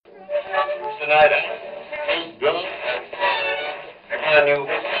tonight, I'm drunk. I knew.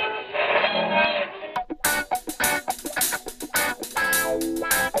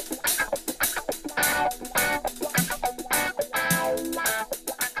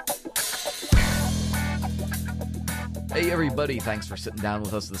 Hey everybody, thanks for sitting down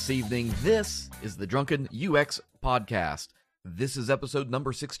with us this evening. This is the Drunken UX Podcast. This is episode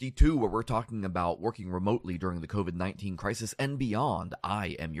number 62, where we're talking about working remotely during the COVID-19 crisis and beyond.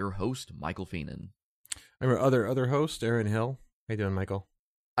 I am your host, Michael Feenan. I'm our other host, Aaron Hill. How you doing, Michael?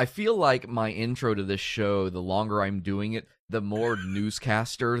 I feel like my intro to this show, the longer I'm doing it, the more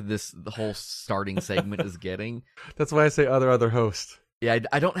newscaster the whole starting segment is getting. That's why I say other host. Yeah,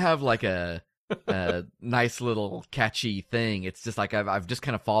 I don't have like a nice little catchy thing. It's just like I've just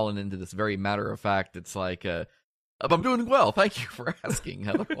kind of fallen into this very matter of fact. It's like I'm doing well. Thank you for asking.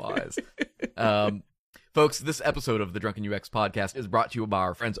 Otherwise, folks, this episode of the Drunken UX Podcast is brought to you by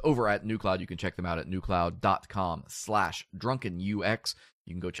our friends over at NewCloud. You can check them out at newcloud.com/drunkenux.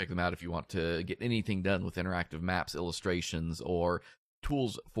 You can go check them out if you want to get anything done with interactive maps, illustrations, or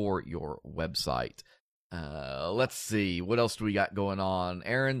tools for your website. Let's see. What else do we got going on?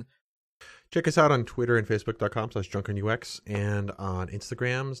 Aaron? Check us out on Twitter and Facebook.com/drunkenux and on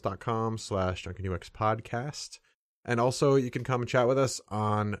Instagrams.com/drunkenUXpodcast. And also you can come and chat with us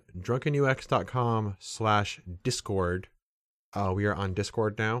on drunkenux.com/Discord. We are on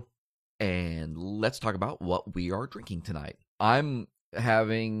Discord now. And let's talk about what we are drinking tonight. I'm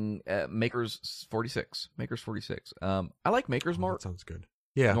having Maker's 46. Maker's 46. I like Maker's Mark. That sounds good.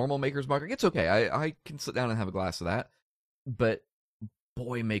 Yeah. Normal Maker's Mark. It's okay. I can sit down and have a glass of that. But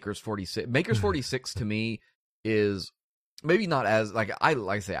boy, Maker's 46. Maker's 46 to me is maybe not as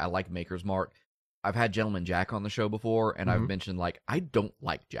I say I like Maker's Mark. I've had Gentleman Jack on the show before, and I've mentioned I don't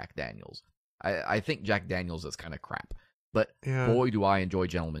like Jack Daniels. I think Jack Daniels is kind of crap, but boy, do I enjoy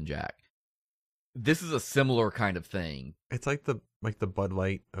Gentleman Jack. This is a similar kind of thing. It's like the Bud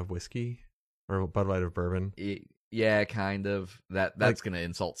Light of whiskey or Bud Light of bourbon. Yeah, kind of. That's going to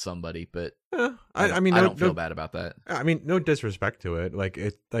insult somebody, but I mean, I don't feel bad about that. I mean, no disrespect to it.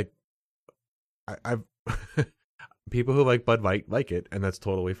 I've people who like Bud Light like it, and that's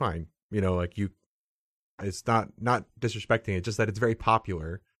totally fine. It's not disrespecting it, just that it's very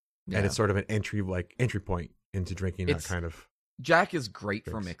popular, and it's sort of an entry point into drinking that kind of. Jack is great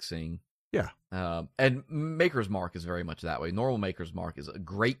for mixing. Yeah. And Maker's Mark is very much that way. Normal Maker's Mark is a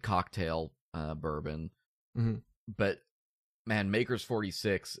great cocktail bourbon. Mm-hmm. But man, Maker's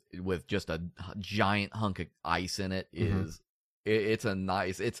 46 with just a giant hunk of ice in it it's a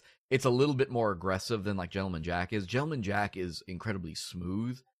nice. It's a little bit more aggressive than like Gentleman Jack is. Gentleman Jack is incredibly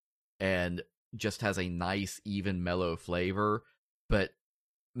smooth and just has a nice, even, mellow flavor. But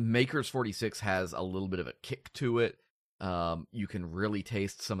Maker's 46 has a little bit of a kick to it. You can really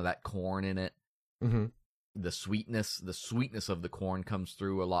taste some of that corn in it. Mm-hmm. The sweetness of the corn comes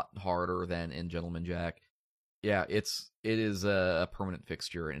through a lot harder than in Gentleman Jack. Yeah, it is a permanent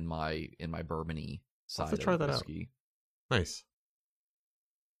fixture in my bourbon-y side of try that whiskey. Out. Nice.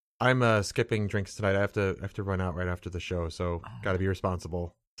 I'm skipping drinks tonight. I have to run out right after the show, so got to be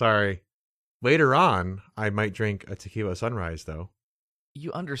responsible. Sorry. Later on, I might drink a tequila sunrise, though.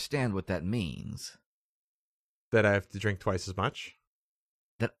 You understand what that means? That I have to drink twice as much?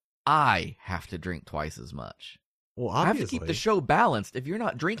 That I have to drink twice as much. Well, obviously. I have to keep the show balanced. If you're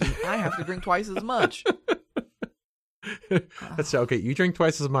not drinking, I have to drink twice as much. That's okay. You drink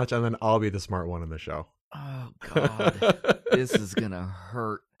twice as much, and then I'll be the smart one in the show. Oh, God. This is going to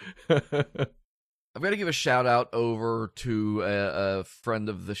hurt. I've got to give a shout out over to a friend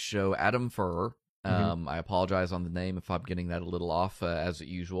of the show, Adam Furr. I apologize on the name if I'm getting that a little off as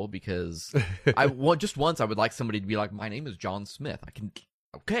usual, because just once I would like somebody to be like, my name is John Smith. I can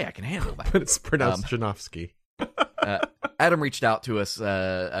handle that. But it's pronounced Janofsky. Adam reached out to us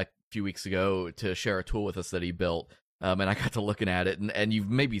a few weeks ago to share a tool with us that he built. And I got to looking at it, and you've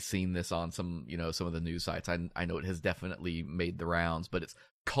maybe seen this on some of the news sites. I know it has definitely made the rounds, but it's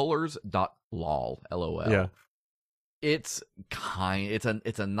colors.lol, LOL. Yeah. It's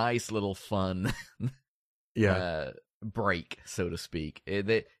a nice little fun break, so to speak.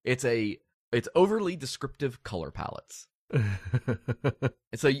 It's overly descriptive color palettes. And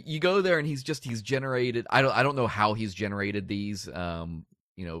so you go there and he's generated, I don't know how he's generated these,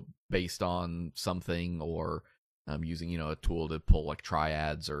 based on something or using, a tool to pull like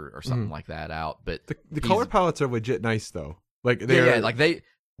triads or something like that out. But the color palettes are legit nice though.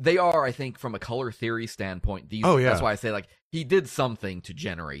 They are, I think, from a color theory standpoint. That's why I say he did something to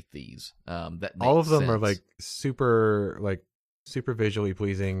generate these. That all of them sense. Are super visually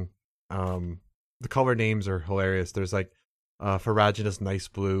pleasing. The color names are hilarious. There's ferruginous nice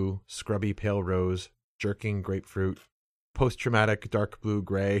blue, scrubby pale rose, jerking grapefruit, post-traumatic dark blue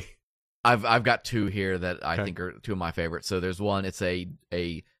gray. I've got two here that I think are two of my favorites. So there's one, it's a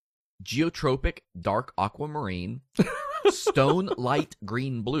geotropic dark aquamarine, stone light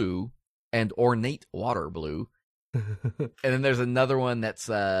green blue, and ornate water blue. And then there's another one that's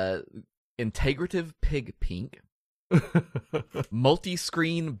integrative pig pink,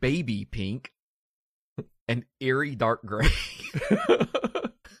 multi-screen baby pink, and eerie dark gray.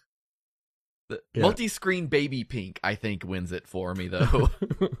 Multi-screen baby pink, I think, wins it for me, though.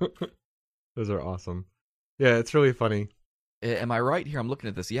 Those are awesome. Yeah, it's really funny. Am I right here? I'm looking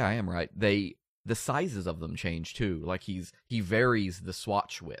at this. Yeah, I am right. The sizes of them change too. Like he varies the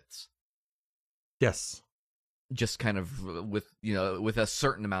swatch widths. Yes. Just kind of with a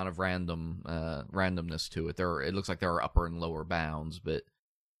certain amount of randomness to it. It looks like there are upper and lower bounds, but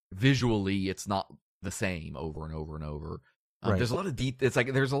visually it's not the same over and over and over. Right. There's a lot of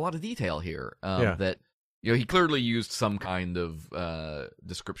there's a lot of detail here that he clearly used some kind of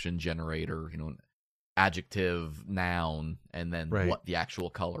description generator, an adjective, noun, and then what the actual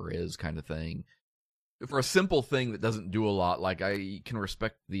color is, kind of thing. For a simple thing that doesn't do a lot, like, I can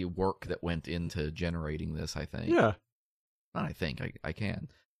respect the work that went into generating this, I think. Yeah. Not I think, I can.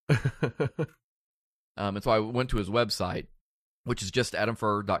 And so I went to his website, which is just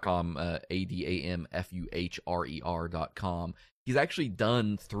adamfuhrer.com, ADAMFUHRER.com. He's actually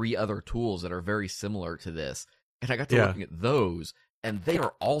done 3 other tools that are very similar to this. And I got to looking at those, and they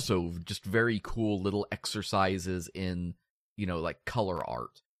are also just very cool little exercises in, like color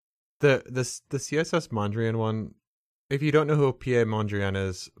art. The CSS Mondrian one, if you don't know who P.A. Mondrian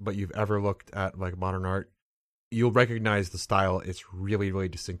is, but you've ever looked at like modern art, you'll recognize the style. It's really, really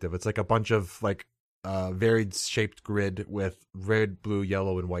distinctive. It's like a bunch of like varied shaped grid with red, blue,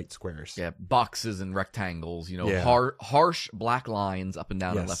 yellow, and white squares. Yeah, boxes and rectangles, harsh black lines up and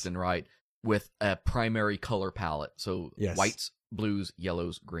down and left and right with a primary color palette. So whites, blues,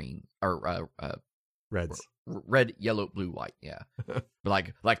 yellows, green, or reds. Red, yellow, blue, white, yeah.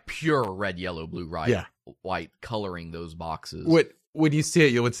 like pure red, yellow, blue, white, coloring those boxes. When you see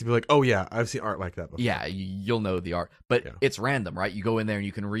it, you'll instantly be like, oh yeah, I've seen art like that before. Yeah, you'll know the art. But it's random, right? You go in there and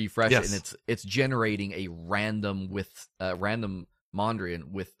you can refresh it, and it's generating a random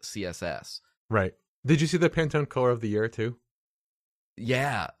Mondrian with CSS. Right. Did you see the Pantone color of the year too?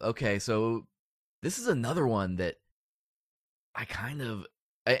 Yeah, okay, so this is another one that I kind of...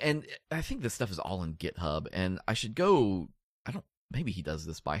 And I think this stuff is all in GitHub, and I should go... Maybe he does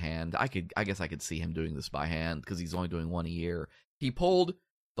this by hand. I guess I could see him doing this by hand, because he's only doing one a year. He pulled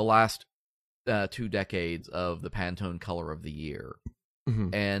the last 2 decades of the Pantone color of the year,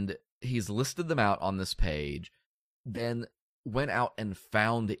 and he's listed them out on this page, then went out and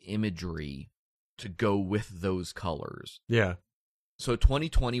found imagery to go with those colors. Yeah. So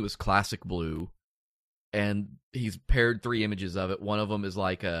 2020 was classic blue, and he's paired 3 images of it. One of them is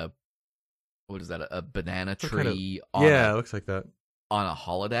like a banana tree. It looks like that. On a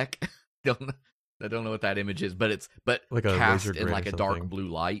holodeck. I don't know what that image is, but like a cast laser in like a dark something. blue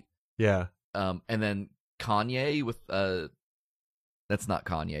light. Yeah. And then Kanye with that's not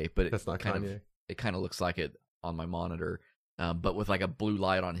Kanye, but that's not Kanye. It kind of looks like it on my monitor. But with like a blue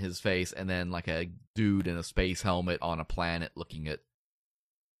light on his face, and then like a dude in a space helmet on a planet looking at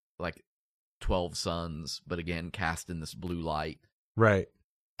like 12 suns, but again cast in this blue light. Right.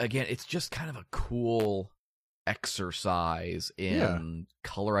 Again, it's just kind of a cool exercise in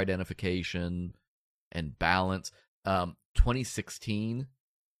color identification and balance. 2016,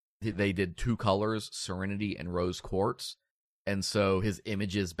 they did 2 colors, Serenity and Rose Quartz, and so his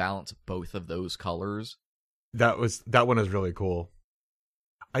images balance both of those colors. That one is really cool.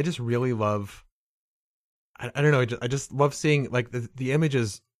 I just really love. I don't know. I just love seeing like the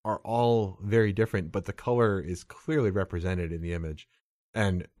images are all very different, but the color is clearly represented in the image.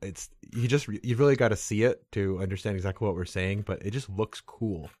 And you really got to see it to understand exactly what we're saying, but it just looks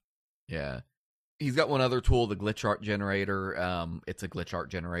cool. Yeah. He's got one other tool, the glitch art generator. It's a glitch art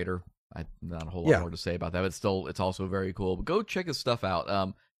generator. Not a whole lot more to say about that, but it's also very cool. But go check his stuff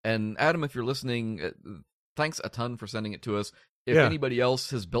out. And Adam, if you're listening, thanks a ton for sending it to us. If anybody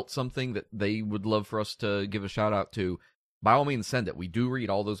else has built something that they would love for us to give a shout out to, by all means, send it. We do read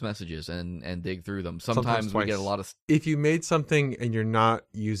all those messages and dig through them. Sometimes we get a lot of... If you made something and you're not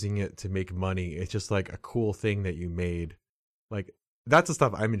using it to make money, it's just like a cool thing that you made. Like, that's the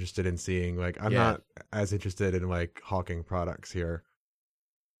stuff I'm interested in seeing. Like, I'm not as interested in like hawking products here.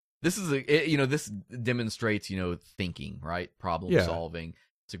 This is this demonstrates, thinking, right? Problem solving.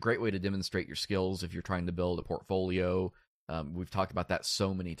 It's a great way to demonstrate your skills if you're trying to build a portfolio. We've talked about that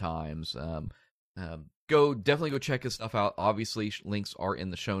so many times. definitely go check his stuff out. Obviously, links are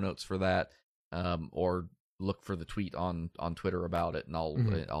in the show notes for that, or look for the tweet on Twitter about it, and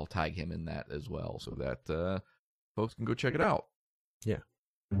I'll tag him in that as well, so that folks can go check it out. Yeah.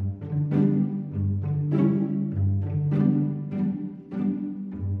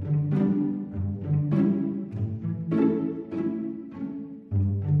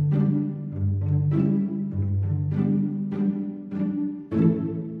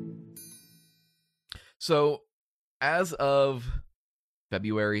 So, as of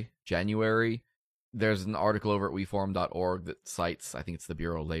January, there's an article over at weforum.org that cites, I think it's the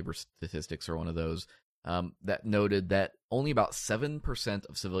Bureau of Labor Statistics or one of those, that noted that only about 7%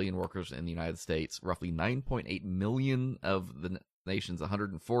 of civilian workers in the United States, roughly 9.8 million of the nation's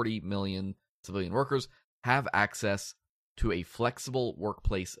 140 million civilian workers, have access to a flexible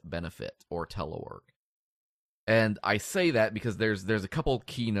workplace benefit or telework. And I say that because there's a couple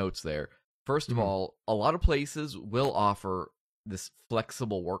key notes there. First of all, a lot of places will offer this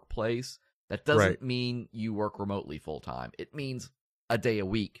flexible workplace. That doesn't mean you work remotely full time. It means a day a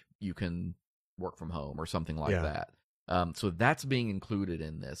week you can work from home or something like that. So that's being included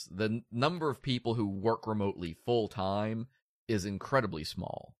in this. The number of people who work remotely full time is incredibly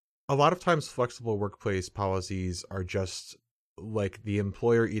small. A lot of times flexible workplace policies are just like the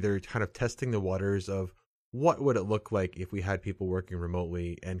employer either kind of testing the waters of what would it look like if we had people working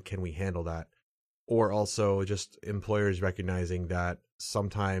remotely and can we handle that? Or also just employers recognizing that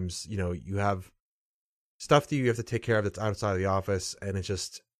sometimes, you have stuff that you have to take care of that's outside of the office, and it's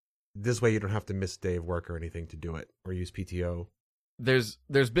just this way you don't have to miss a day of work or anything to do it or use PTO. There's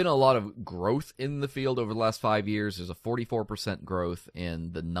been a lot of growth in the field over the last 5 years. There's a 44% growth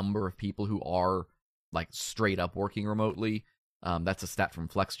in the number of people who are like straight up working remotely. That's a stat from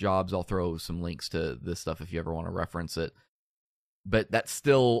FlexJobs. I'll throw some links to this stuff if you ever want to reference it. But that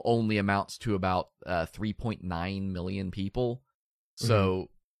still only amounts to about 3.9 million people. So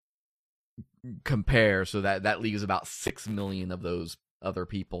compare, so that leaves about 6 million of those other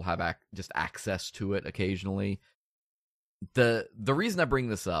people have just access to it occasionally. The reason I bring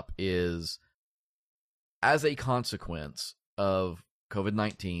this up is, as a consequence of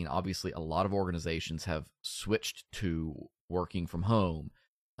COVID-19, obviously a lot of organizations have switched to working from home.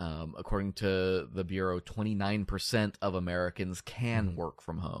 According to the Bureau, 29% of Americans can work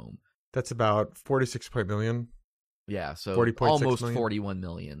from home. That's about 46 million. Yeah, so 40.6 almost million? 41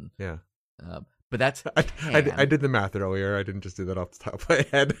 million. Yeah. But that's I did the math earlier. I didn't just do that off the top of my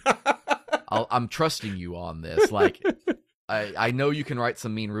head. I'm trusting you on this. Like, I know you can write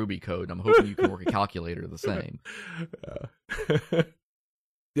some mean Ruby code. I'm hoping you can work a calculator the same.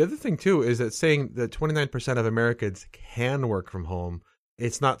 The other thing, too, is that saying that 29% of Americans can work from home,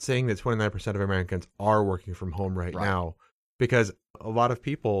 it's not saying that 29% of Americans are working from home right now, because a lot of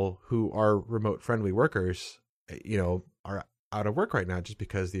people who are remote-friendly workers, are out of work right now just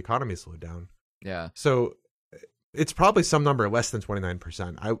because the economy slowed down. Yeah. So it's probably some number less than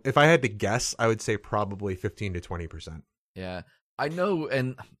 29%. If I had to guess, I would say probably 15 to 20%. Yeah. I know,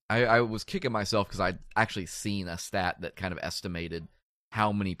 and I was kicking myself because I'd actually seen a stat that kind of estimated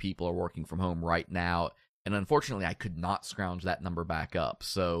how many people are working from home right now, and unfortunately I could not scrounge that number back up.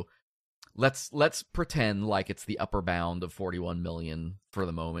 So let's pretend like it's the upper bound of 41 million for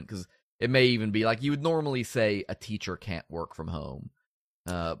the moment, because it may even be like you would normally say a teacher can't work from home.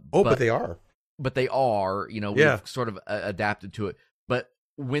 But they are. But they are, we've sort of adapted to it. But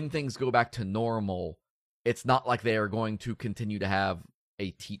when things go back to normal, it's not like they are going to continue to have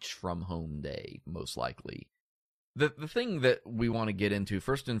a teach from home day, most likely. The thing that we want to get into,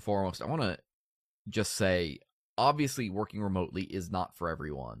 first and foremost, I want to just say, obviously working remotely is not for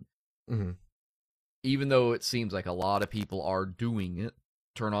everyone. Mm-hmm. Even though it seems like a lot of people are doing it.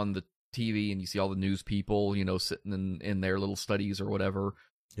 Turn on the TV and you see all the news people, sitting in their little studies or whatever.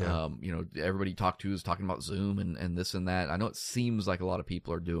 Yeah. Everybody you talk to is talking about Zoom and this and that. I know it seems like a lot of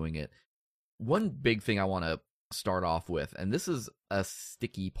people are doing it. One big thing I want to start off with, and this is a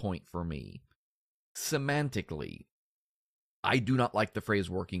sticky point for me. Semantically, I do not like the phrase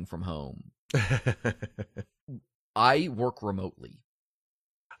working from home. I work remotely.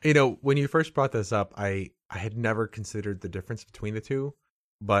 When you first brought this up, I had never considered the difference between the two,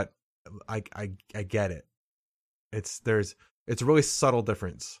 but I get it. It's a really subtle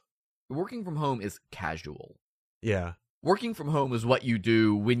difference. Working from home is casual. Yeah. Working from home is what you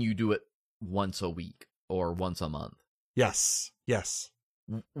do when you do it once a week or once a month. Yes.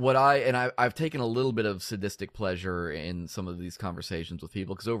 I've taken a little bit of sadistic pleasure in some of these conversations with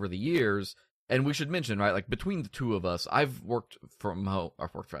people, because over the years, and we should mention, right, like between the two of us, I've worked from home, I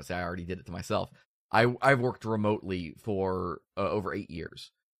already did it to myself. I've worked remotely for over 8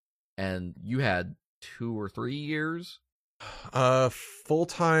 years, and you had 2 or 3 years.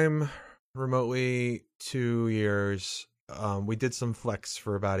 Full-time remotely 2 years. We did some flex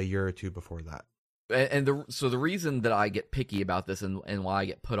for about a year or two before that. So the reason that I get picky about this and why I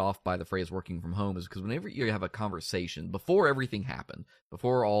get put off by the phrase working from home is because whenever you have a conversation, before everything happened,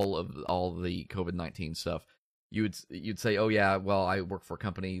 before all the COVID-19 stuff, you'd say, oh yeah, well, I work for a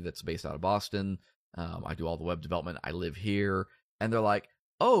company that's based out of Boston. I do all the web development. I live here. And they're like,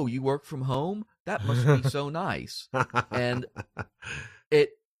 oh, you work from home? That must be so nice. And it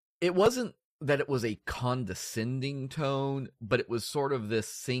wasn't that it was a condescending tone, but it was sort of this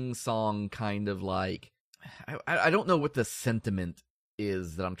sing-song kind of like, I don't know what the sentiment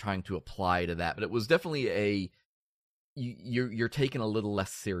is that I'm trying to apply to that, but it was definitely you're taken a little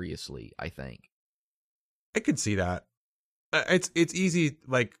less seriously, I think. I could see that. It's easy,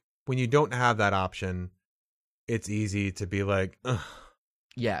 like, when you don't have that option, it's easy to be like, ugh,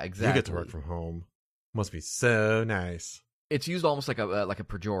 yeah, exactly. You get to work from home. Must be so nice. It's used almost like a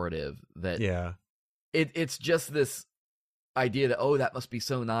pejorative that yeah. It's just this idea that, oh, that must be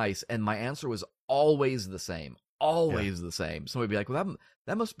so nice, and my answer was always the same, the same. Somebody'd be like, well,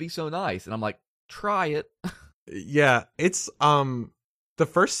 that must be so nice, and I'm like, try it. Yeah, it's the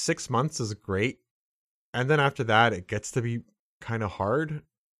first 6 months is great, and then after that, it gets to be kind of hard.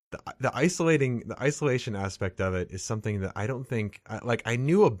 The isolation aspect of it is something that I don't think, like, I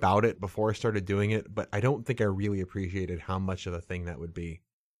knew about it before I started doing it, but I don't think I really appreciated how much of a thing that would be.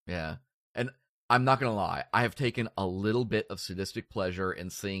 Yeah. And I'm not going to lie, I have taken a little bit of sadistic pleasure in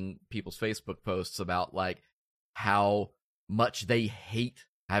seeing people's Facebook posts about, like, how much they hate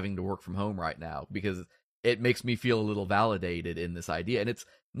having to work from home right now, because it makes me feel a little validated in this idea. And it's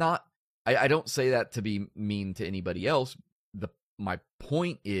not, I don't say that to be mean to anybody else. My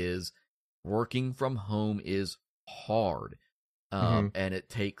point is, working from home is hard, and it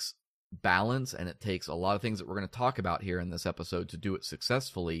takes balance, and it takes a lot of things that we're going to talk about here in this episode to do it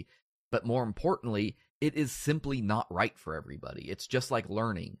successfully. But more importantly, it is simply not right for everybody. It's just like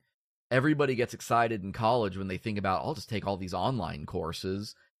learning. Everybody gets excited in college when they think about, I'll just take all these online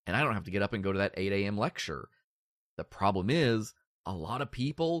courses, and I don't have to get up and go to that 8 a.m. lecture. The problem is, a lot of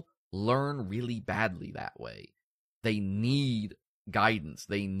people learn really badly that way. They need guidance.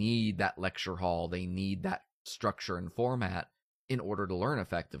 They need that lecture hall. They need that structure and format in order to learn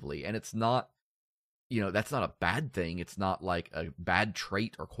effectively. And it's not, that's not a bad thing. It's not like a bad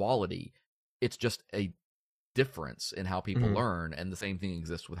trait or quality. It's just a difference in how people learn. And the same thing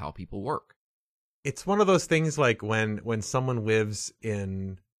exists with how people work. It's one of those things like when someone lives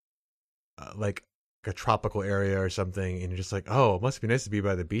in like a tropical area or something, and you're just like, oh, it must be nice to be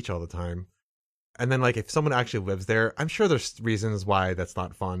by the beach all the time. And then, like, if someone actually lives there, I'm sure there's reasons why that's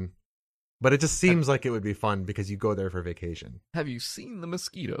not fun. But it just seems like it would be fun because you go there for vacation. Have you seen the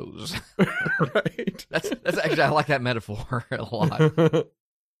mosquitoes? Right. That's actually, I like that metaphor a lot.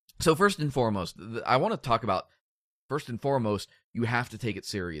 So first and foremost, I want to talk about, you have to take it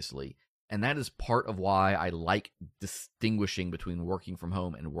seriously. And that is part of why I like distinguishing between working from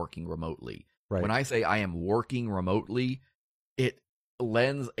home and working remotely. Right. When I say I am working remotely, it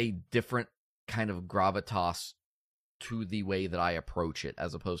lends a different kind of gravitas to the way that I approach it,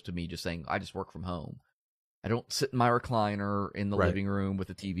 as opposed to me just saying, I just work from home. I don't sit in my recliner in the living room with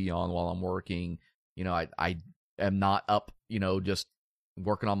the TV on while I'm working. I am not up, just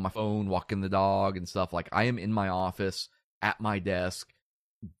working on my phone, walking the dog and stuff. Like, I am in my office at my desk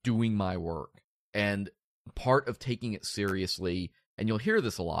doing my work. And part of taking it seriously, and you'll hear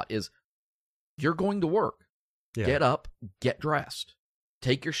this a lot, is you're going to work. Yeah. Get up, get dressed.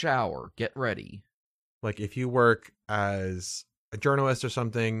 Take your shower, get ready. Like, if you work as a journalist or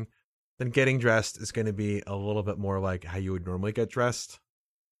something, then getting dressed is going to be a little bit more like how you would normally get dressed,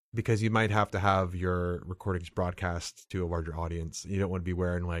 because you might have to have your recordings broadcast to a larger audience. You don't want to be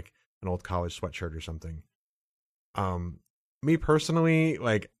wearing, like, an old college sweatshirt or something. Me personally,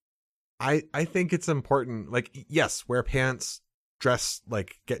 like, I think it's important. Like, yes, wear pants, dress,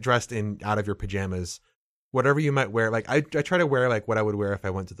 like, get dressed out of your pajamas. Whatever you might wear, like, I try to wear, like, what I would wear if I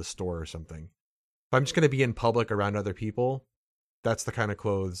went to the store or something. If I'm just going to be in public around other people, that's the kind of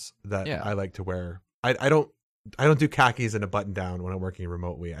clothes that I like to wear. I don't do khakis and a button down when I'm working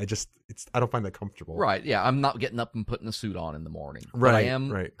remotely. I don't find that comfortable. Right, yeah, I'm not getting up and putting a suit on in the morning. Right,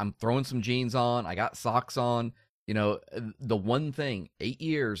 I'm throwing some jeans on, I got socks on. The one thing, 8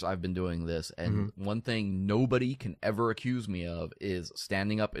 years I've been doing this, and one thing nobody can ever accuse me of is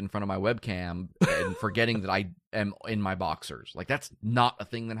standing up in front of my webcam and forgetting that I am in my boxers. Like, that's not a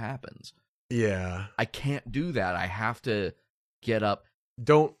thing that happens. Yeah. I can't do that. I have to get up.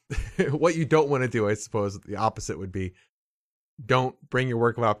 What you don't want to do, I suppose, the opposite would be, don't bring your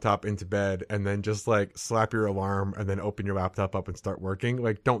work laptop into bed and then just like slap your alarm and then open your laptop up and start working.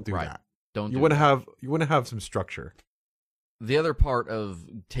 Like, don't do that. Don't. You want to have some structure. The other part of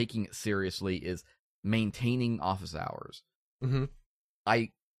taking it seriously is maintaining office hours. Mm-hmm.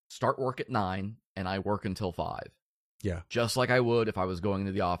 I start work at 9 and I work until 5. Yeah. Just like I would if I was going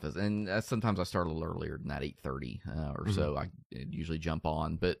into the office. And sometimes I start a little earlier than that, 8:30 or so. I usually jump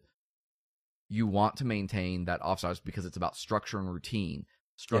on. But you want to maintain that office hours because it's about structure and routine.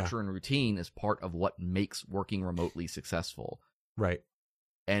 Structure and routine is part of what makes working remotely successful. Right.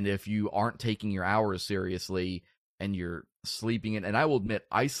 And if you aren't taking your hours seriously and you're sleeping in, and I will admit,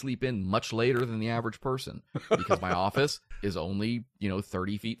 I sleep in much later than the average person because my office is only,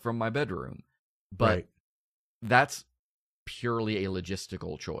 30 feet from my bedroom. But that's purely a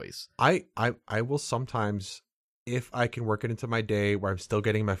logistical choice. I will sometimes, if I can work it into my day where I'm still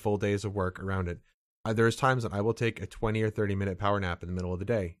getting my full days of work around it, there's times that I will take a 20 or 30 minute power nap in the middle of the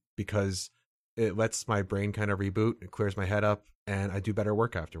day because it lets my brain kind of reboot, it clears my head up, and I do better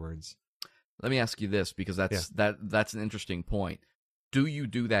work afterwards. Let me ask you this, because that's an interesting point. Do you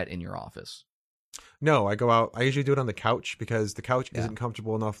do that in your office? No, I go out. I usually do it on the couch because the couch isn't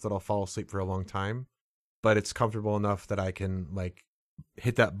comfortable enough that I'll fall asleep for a long time, but it's comfortable enough that I can like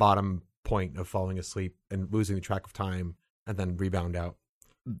hit that bottom point of falling asleep and losing the track of time and then rebound out.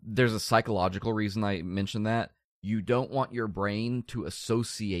 There's a psychological reason I mentioned that. You don't want your brain to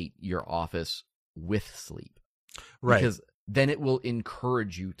associate your office with sleep. Right. Because then it will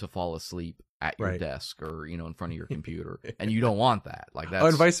encourage you to fall asleep at your desk or, in front of your computer. And you don't want that. Like that.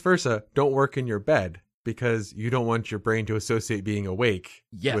 And vice versa. Don't work in your bed because you don't want your brain to associate being awake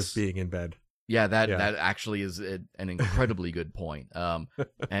with being in bed. Yeah, that actually is an incredibly good point.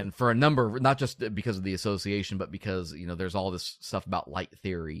 And for a number, not just because of the association, but because, there's all this stuff about light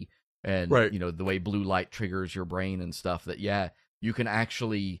theory and, the way blue light triggers your brain and stuff that, you can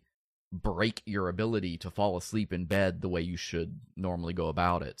actually break your ability to fall asleep in bed the way you should normally go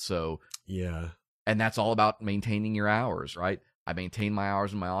about it. So, and that's all about maintaining your hours, right? I maintain my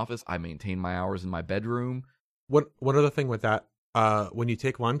hours in my office. I maintain my hours in my bedroom. One other thing with that, when you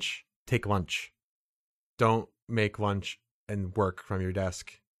take lunch, take lunch. Don't make lunch and work from your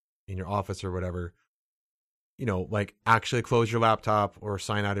desk in your office or whatever. Like actually close your laptop or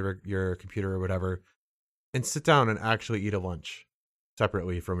sign out of your computer or whatever and sit down and actually eat a lunch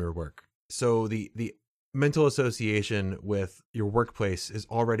separately from your work. So the mental association with your workplace is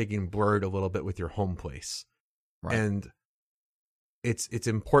already getting blurred a little bit with your home place. Right. And it's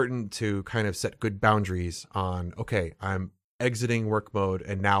important to kind of set good boundaries on, okay, I'm exiting work mode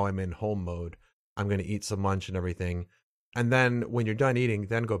and now I'm in home mode. I'm going to eat some lunch and everything. And then when you're done eating,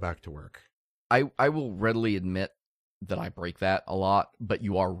 then go back to work. I will readily admit that I break that a lot, but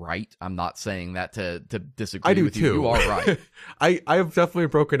you are right. I'm not saying that to disagree I do with too. You. You are right. I've definitely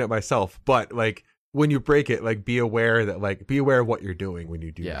broken it myself, but like when you break it, like be aware of what you're doing when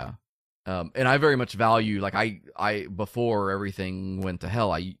you do that. And I very much value, like I before everything went to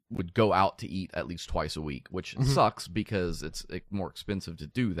hell, I would go out to eat at least twice a week, which sucks because it's more expensive to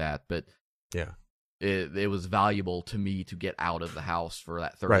do that. But it was valuable to me to get out of the house for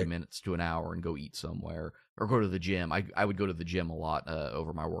that 30 minutes to an hour and go eat somewhere or go to the gym. I would go to the gym a lot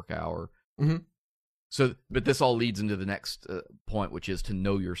over my work hour. Mm-hmm. So, but this all leads into the next point, which is to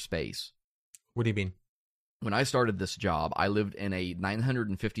know your space. What do you mean? When I started this job, I lived in a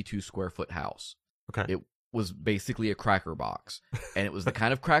 952 square foot house. Okay. It was basically a cracker box. And it was the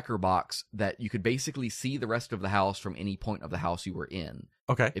kind of cracker box that you could basically see the rest of the house from any point of the house you were in.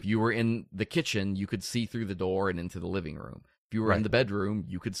 Okay. If you were in the kitchen, you could see through the door and into the living room. If you were in the bedroom,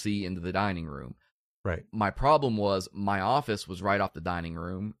 you could see into the dining room. Right. My problem was my office was right off the dining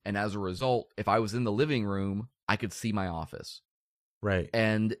room. And as a result, if I was in the living room, I could see my office. Right.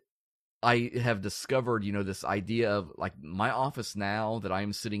 And I have discovered, this idea of like my office now that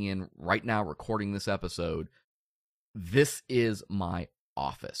I'm sitting in right now recording this episode, this is my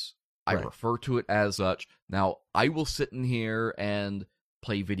office. I refer to it as such. Now, I will sit in here and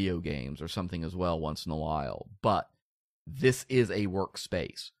play video games or something as well once in a while, but this is a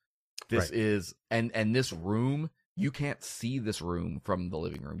workspace. This is, and this room, you can't see this room from the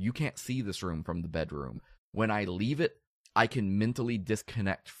living room. You can't see this room from the bedroom. When I leave it, I can mentally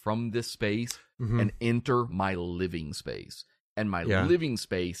disconnect from this space and enter my living space. And my living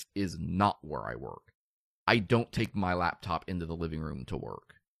space is not where I work. I don't take my laptop into the living room to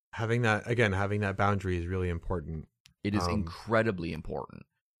work. Having that boundary is really important. It is incredibly important.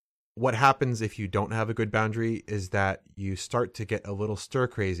 What happens if you don't have a good boundary is that you start to get a little stir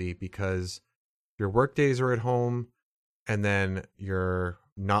crazy because your work days are at home and then your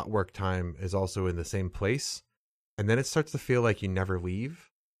not work time is also in the same place. and then it starts to feel like you never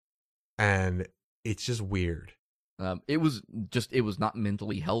leave, and it's just weird. It was not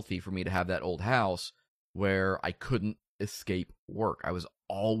mentally healthy for me to have that old house where I couldn't escape work. I was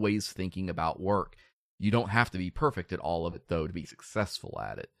always thinking about work. You don't have to be perfect at all of it, though, to be successful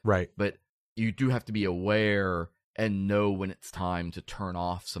at it. Right. But you do have to be aware and know when it's time to turn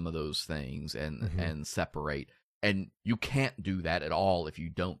off some of those things and separate. And you can't do that at all if you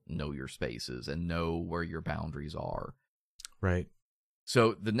don't know your spaces and know where your boundaries are. Right.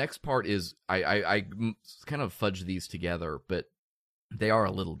 So the next part is I kind of fudge these together, but they are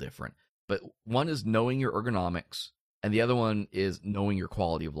a little different. But one is knowing your ergonomics, and the other one is knowing your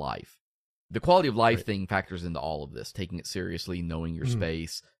quality of life. The quality of life thing factors into all of this, taking it seriously, knowing your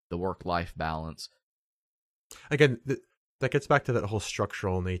space, the work-life balance. Again, that gets back to that whole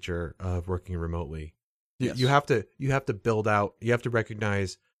structural nature of working remotely. Yes. You have to build out. You have to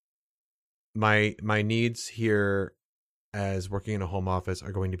recognize my needs here as working in a home office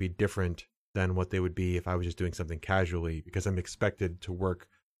are going to be different than what they would be if I was just doing something casually, because I'm expected to work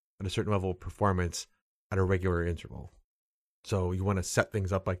at a certain level of performance at a regular interval. So you want to set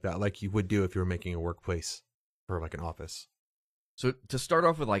things up like that, like you would do if you were making a workplace for like an office. So to start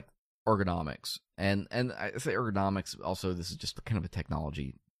off with like ergonomics, and I say ergonomics also, this is just kind of a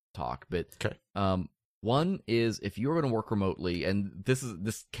technology talk, but one is if you're going to work remotely, and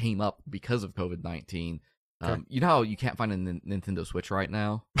this came up because of COVID-19. You know how you can't find a Nintendo Switch right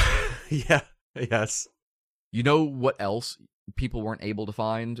now? Yeah. Yes. You know what else people weren't able to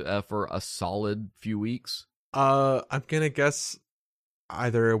find for a solid few weeks? I'm gonna guess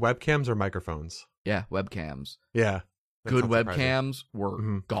either webcams or microphones. Yeah, webcams. Yeah. Good webcams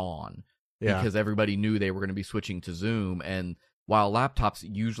were gone. Yeah. Because everybody knew they were going to be switching to Zoom, and while laptops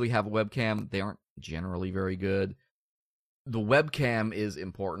usually have a webcam, they aren't generally very good. The webcam is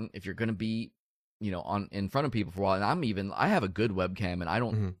important if you're going to be, in front of people for a while. And I have a good webcam, and I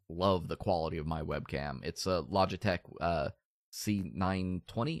don't love the quality of my webcam. It's a Logitech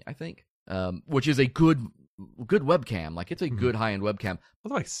C920, I think, which is a good webcam. Like, it's a good high-end webcam.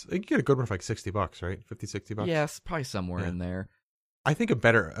 Otherwise, you can get a good one for like $60, right? $50-$60. Yes, probably somewhere in there. I think a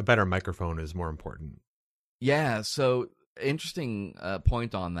better microphone is more important. Yeah, so interesting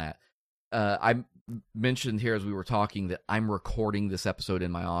point on that. I mentioned here as we were talking that I'm recording this episode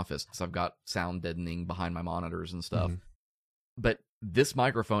in my office, so I've got sound deadening behind my monitors and stuff. But this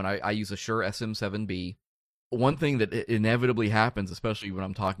microphone, I use a Shure SM7B. One thing that inevitably happens, especially when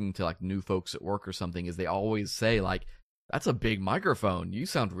I'm talking to like new folks at work or something, is they always say like, "That's a big microphone. You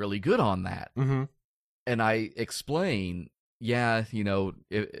sound really good on that." And I explain, yeah,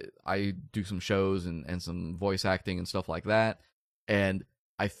 I do some shows and some voice acting and stuff like that, and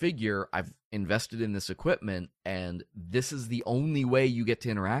I figure I've invested in this equipment, and this is the only way you get to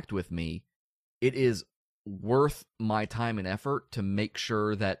interact with me. It is worth my time and effort to make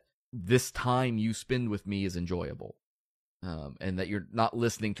sure that this time you spend with me is enjoyable, and that you're not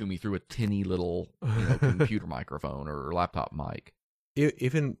listening to me through a tinny little computer microphone or laptop mic.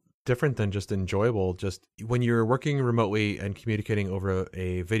 Even different than just enjoyable, just when you're working remotely and communicating over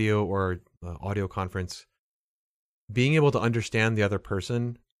a video or audio conference, being able to understand the other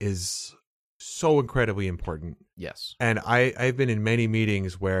person is so incredibly important. Yes. And I've been in many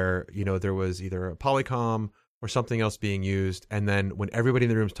meetings where, there was either a Polycom or something else being used, and then when everybody in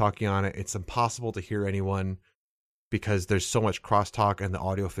the room is talking on it, it's impossible to hear anyone because there's so much crosstalk and the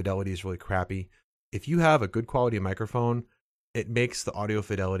audio fidelity is really crappy. If you have a good quality microphone, it makes the audio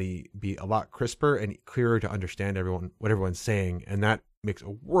fidelity be a lot crisper and clearer to understand what everyone's saying, and that makes a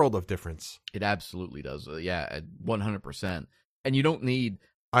world of difference. It absolutely does. 100%. And you don't need...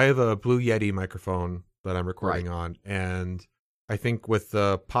 I have a Blue Yeti microphone that I'm recording on, and I think with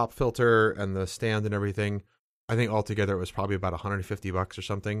the pop filter and the stand and everything, I think altogether it was probably about $150 or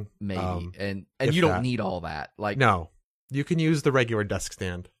something. Maybe. And you don't need all that. Like, no. You can use the regular desk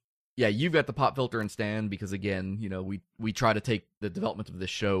stand. Yeah, you've got the pop filter and stand because, again, we try to take the development of this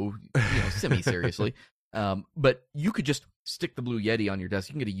show, semi-seriously. But you could just stick the Blue Yeti on your desk.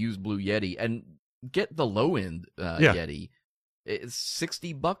 You can get a used Blue Yeti and get the low-end Yeti. It's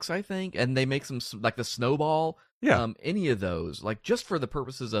 $60, I think, and they make some, like the Snowball. Yeah. Any of those, like, just for the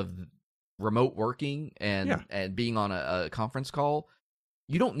purposes of remote working and being on a conference call,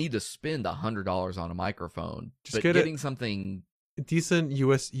 you don't need to spend $100 on a microphone. Just but getting something... decent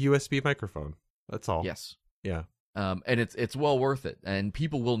USB microphone. That's all. Yes. Yeah. And it's well worth it, and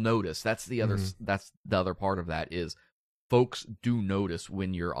people will notice. That's the other that's the other part of that is folks do notice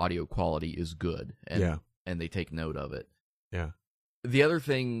when your audio quality is good, and they take note of it. Yeah. The other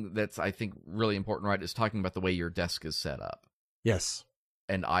thing that's I think really important, right, is talking about the way your desk is set up. Yes.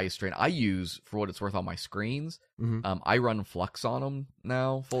 and eye strain. I use, for what it's worth, on my screens. Mm-hmm. I run Flux on them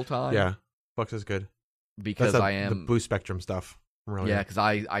now full time. Yeah, Flux is good because That's I am the blue spectrum stuff. Yeah, because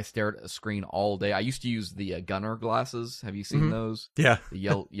I stare at a screen all day. I used to use the Gunner glasses. Have you seen those? Yeah,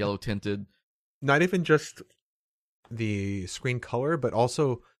 the yellow tinted. Not even just the screen color, but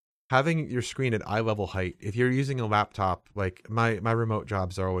also having your screen at eye level height. If you're using a laptop, like my remote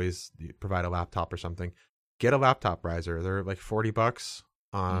jobs are always provide a laptop or something. Get a laptop riser. They're like $40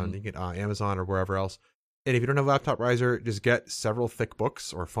 on you can get on Amazon or wherever else. And if you don't have a laptop riser, just get several thick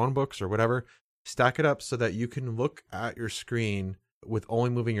books or phone books or whatever. Stack it up so that you can look at your screen with only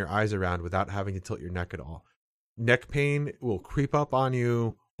moving your eyes around without having to tilt your neck at all. Neck pain will creep up on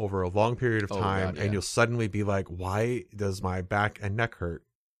you over a long period of time, God, yeah. and you'll suddenly be like, why does my back and neck hurt?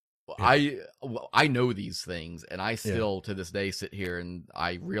 I know these things, and I still to this day sit here and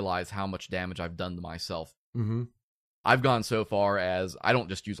I realize how much damage I've done to myself. Mm-hmm. I've gone so far as I don't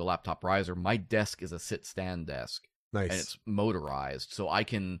just use a laptop riser. My desk is a sit-stand desk. Nice. And it's motorized, so I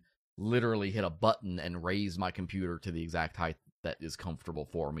can literally hit a button and raise my computer to the exact height that is comfortable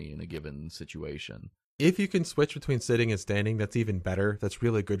for me in a given situation. If you can switch between sitting and standing, that's even better. That's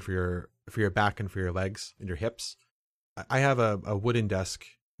really good for your back and for your legs and your hips. I have a wooden desk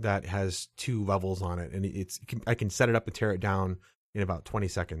that has 2 levels on it, and I can set it up and tear it down in about 20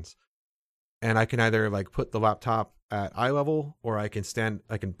 seconds. And I can either like put the laptop at eye level, or I can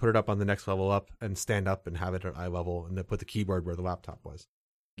put it up on the next level up and stand up and have it at eye level, and then put the keyboard where the laptop was.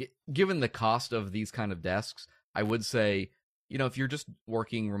 Given the cost of these kind of desks, I would say, if you're just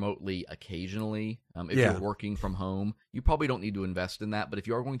working remotely occasionally, if you're working from home, you probably don't need to invest in that. But if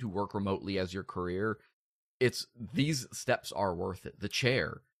you are going to work remotely as your career, these steps are worth it. The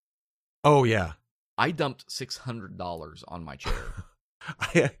chair. Oh yeah. I dumped $600 on my chair.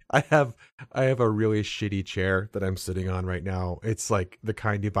 I have a really shitty chair that I'm sitting on right now. It's like the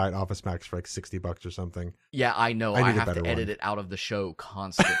kind you buy at Office Max for like $60 or something. Yeah, I know. I have to edit it out of the show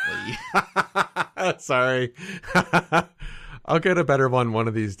constantly. Sorry. I'll get a better one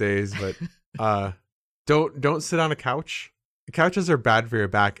of these days, but don't sit on a couch. Couches are bad for your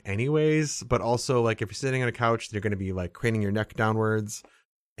back anyways, but also like if you're sitting on a couch, you're going to be like craning your neck downwards,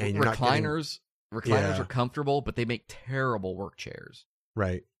 and you're Recliners are comfortable, but they make terrible work chairs.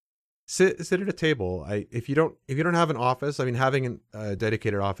 Right. Sit at a table. If you don't have an office, I mean, having a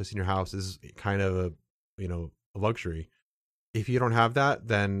dedicated office in your house is kind of a luxury. If you don't have that,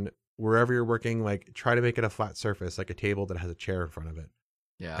 then wherever you're working, like try to make it a flat surface, like a table that has a chair in front of it.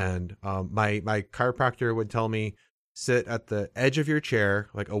 Yeah. And my chiropractor would tell me, sit at the edge of your chair,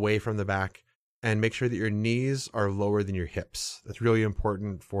 like away from the back, and make sure that your knees are lower than your hips. That's really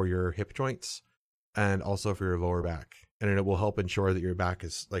important for your hip joints and also for your lower back. And it will help ensure that your back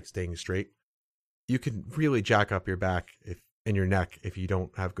is like staying straight. You can really jack up your back and your neck if you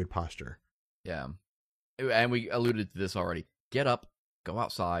don't have good posture. Yeah. And we alluded to this already. Get up, go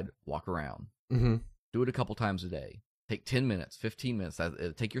outside, walk around. Mm-hmm. Do it a couple times a day. Take 10 minutes, 15 minutes.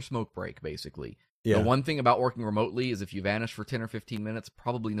 Take your smoke break, basically. Yeah. The one thing about working remotely is if you vanish for 10 or 15 minutes,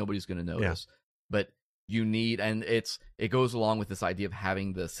 probably nobody's going to notice. Yeah. But you need, and it goes along with this idea of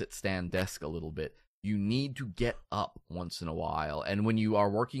having the sit-stand desk a little bit. You need to get up once in a while. And when you are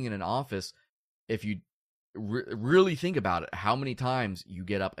working in an office, if you really think about it, how many times you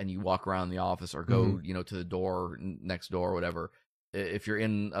get up and you walk around the office or go, to the door, next door, or whatever. If you're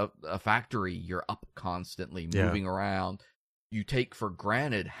in a factory, you're up constantly, moving around. You take for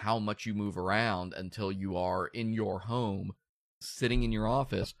granted how much you move around until you are in your home, sitting in your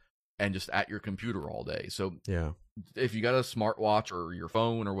office, and just at your computer all day. So if you got a smartwatch or your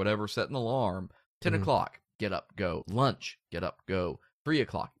phone or whatever, set an alarm. 10 o'clock, get up, go. Lunch, get up, go. 3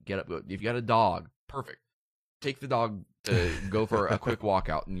 o'clock, get up, go. If you got a dog, perfect. Take the dog to go for a quick walk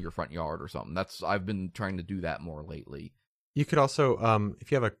out in your front yard or something. I've been trying to do that more lately. You could also,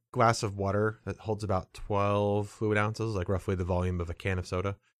 if you have a glass of water that holds about 12 fluid ounces, like roughly the volume of a can of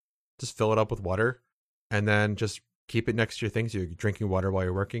soda, just fill it up with water and then just keep it next to your things. You're drinking water while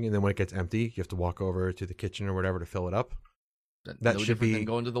you're working, and then when it gets empty, you have to walk over to the kitchen or whatever to fill it up. That should be than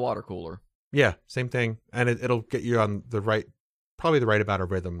going to the water cooler. Yeah, same thing. And it'll get you on probably the right amount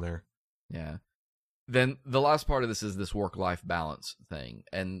of rhythm there. Yeah. Then the last part of this is this work-life balance thing.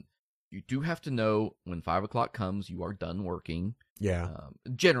 And you do have to know when 5 o'clock comes, you are done working. Yeah.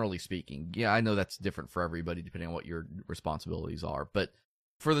 Generally speaking. Yeah, I know that's different for everybody depending on what your responsibilities are. But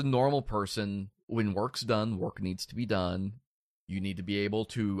for the normal person, when work's done, work needs to be done. You need to be able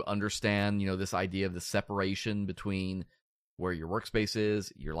to understand, this idea of the separation between where your workspace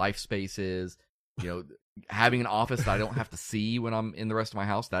is, your life space is, having an office that I don't have to see when I'm in the rest of my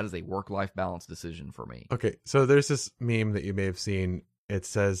house. That is a work-life balance decision for me. Okay, so there's this meme that you may have seen, It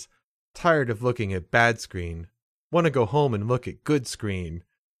says, "Tired of looking at bad screen. Want to go home and look at good screen."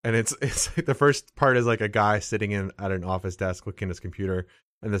 And it's like the first part is like a guy sitting at an office desk looking at his computer,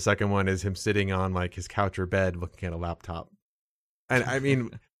 and the second one is him sitting on like his couch or bed looking at a laptop. And I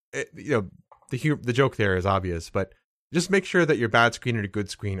mean, the joke there is obvious, but just make sure that your bad screen and your good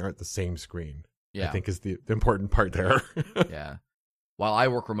screen aren't the same screen. Yeah. I think is the important part there. Yeah. While I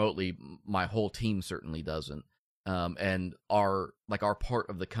work remotely, my whole team certainly doesn't. And our part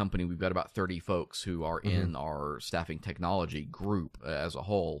of the company, we've got about 30 folks who are in our staffing technology group as a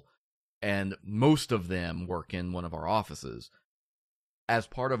whole, and most of them work in one of our offices. As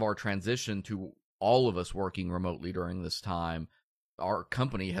part of our transition to all of us working remotely during this time, our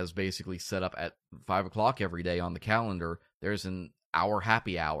company has basically set up at 5 o'clock every day on the calendar. There's an hour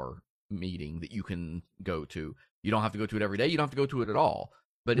happy hour meeting that you can go to. You don't have to go to it every day. You don't have to go to it at all.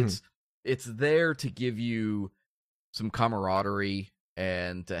 But it's there to give you some camaraderie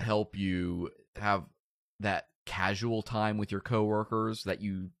and to help you have that casual time with your coworkers that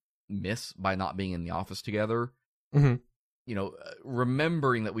you miss by not being in the office together. You know,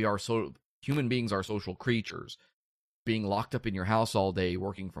 remembering that human beings are social creatures. Being locked up in your house all day,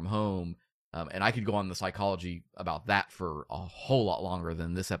 working from home, and I could go on the psychology about that for a whole lot longer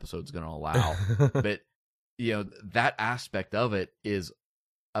than this episode's going to allow. But, you know, that aspect of it is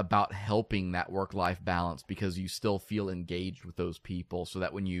about helping that work-life balance, because you still feel engaged with those people, so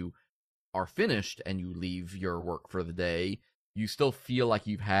that when you are finished and you leave your work for the day, you still feel like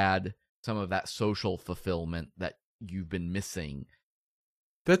you've had some of that social fulfillment that you've been missing.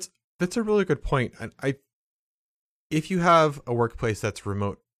 That's a really good point. And if you have a workplace that's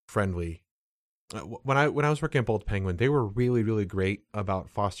remote friendly, when I was working at Bold Penguin, they were really, really great about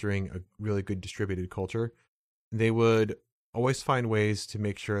fostering a really good distributed culture. They would always find ways to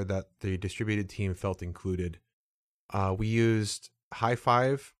make sure that the distributed team felt included. We used High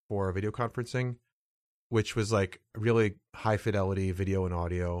Five for video conferencing, which was like really high fidelity video and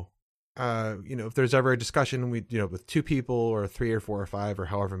audio. You know, if there's ever a discussion, with 2 people or 3 or 4 or 5 or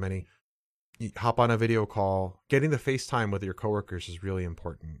however many, you hop on a video call. Getting the FaceTime with your coworkers is really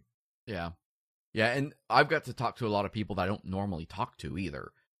important. Yeah. Yeah, and I've got to talk to a lot of people that I don't normally talk to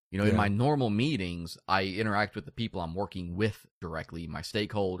either. You know, in my normal meetings, I interact with the people I'm working with directly, my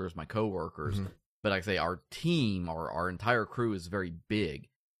stakeholders, my coworkers. But like I say, our team, our entire crew is very big.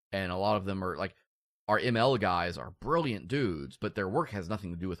 And a lot of them are like, our ML guys are brilliant dudes, but their work has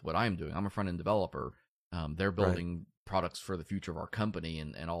nothing to do with what I'm doing. I'm a front-end developer. They're building products for the future of our company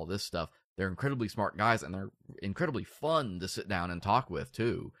and all this stuff. They're incredibly smart guys, and they're incredibly fun to sit down and talk with,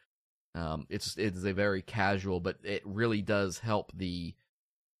 too. It's a very casual, but it really does help the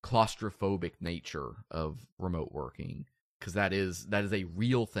claustrophobic nature of remote working, because that is a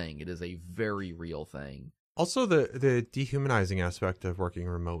real thing. It is a very real thing. Also, the dehumanizing aspect of working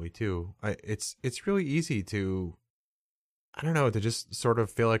remotely too. It's really easy to, I don't know, to just sort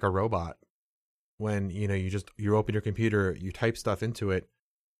of feel like a robot when you open your computer, you type stuff into it,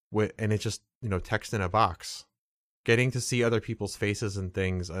 and it's just text in a box. Getting to see other people's faces and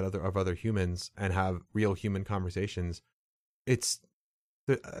things of other humans and have real human conversations.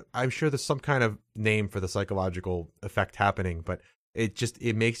 I'm sure there's some kind of name for the psychological effect happening, but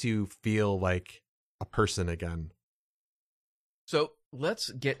it makes you feel like a person again. So let's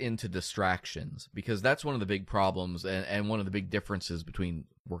get into distractions, because that's one of the big problems and one of the big differences between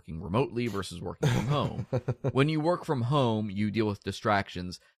working remotely versus working from home. When you work from home, you deal with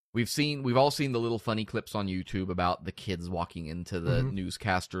distractions. We've all seen the little funny clips on YouTube about the kids walking into the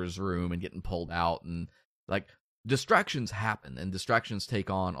newscaster's room and getting pulled out, and like, distractions happen, and distractions take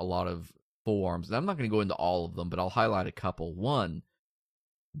on a lot of forms. And I'm not going to go into all of them, but I'll highlight a couple. One,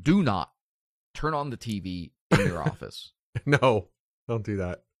 do not turn on the TV in your office. No, don't do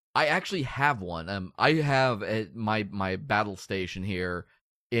that. I actually have one. I have my battle station here.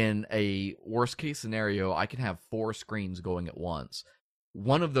 In a worst case scenario, I can have 4 screens going at once.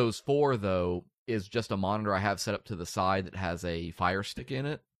 One of those 4, though, is just a monitor I have set up to the side that has a Fire Stick in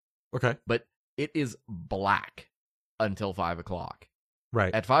it. Okay. But it is black until 5 o'clock.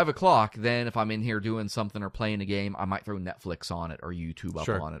 Right. At 5 o'clock, then if I'm in here doing something or playing a game, I might throw Netflix on it or YouTube up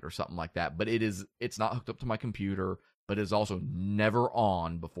on it or something like that. But it's not hooked up to my computer, but it's also never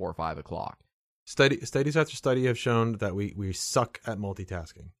on before 5 o'clock. Studies after study have shown that we suck at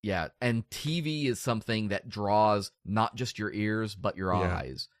multitasking. Yeah, and TV is something that draws not just your ears, but your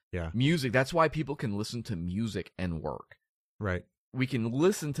eyes. Yeah. Music, that's why people can listen to music and work. Right. We can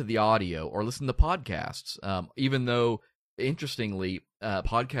listen to the audio or listen to podcasts, even though, interestingly,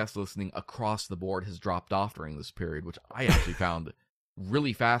 podcast listening across the board has dropped off during this period, which I actually found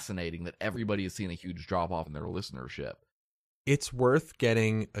really fascinating, that everybody has seen a huge drop-off in their listenership. it's worth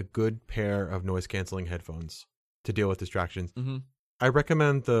getting a good pair of noise canceling headphones to deal with distractions. Mm-hmm. I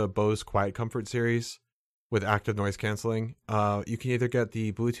recommend the Bose Quiet Comfort series with active noise canceling. You can either get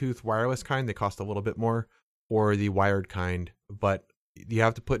the Bluetooth wireless kind, they cost a little bit more, or the wired kind, but you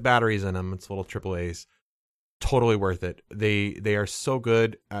have to put batteries in them. It's little AAAs. Totally worth it. They are so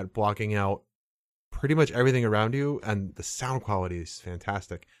good at blocking out pretty much everything around you, and the sound quality is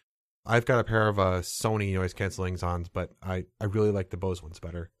fantastic. I've got a pair of Sony noise canceling Zons, but I really like the Bose ones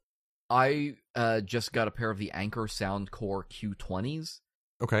better. I just got a pair of the Anker Soundcore Q20s.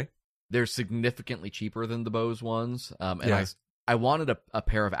 Okay. They're significantly cheaper than the Bose ones. And Yeah. I wanted a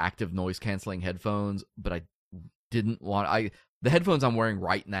pair of active noise canceling headphones, but I didn't want the headphones I'm wearing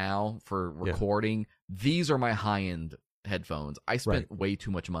right now for recording. These are my high-end headphones. I spent way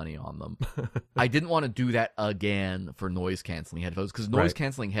too much money on them. I didn't want to do that again for noise canceling headphones, because noise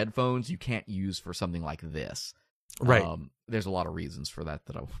canceling headphones you can't use for something like this. Right. There's a lot of reasons for that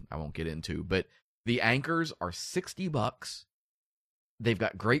I won't get into, but the Ankers are $60. They've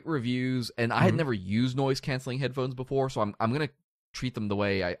got great reviews, and I had never used noise canceling headphones before, so I'm going to treat them the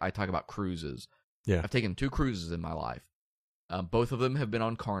way I talk about cruises. Yeah. I've taken 2 cruises in my life. Both of them have been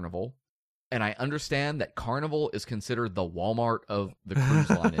on Carnival, and I understand that Carnival is considered the Walmart of the cruise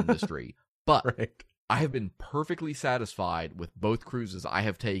line industry, but I have been perfectly satisfied with both cruises I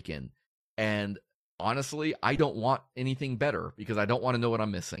have taken, and honestly, I don't want anything better because I don't want to know what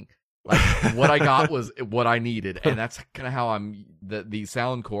I'm missing. Like, what I got was what I needed, and that's kind of how I'm. The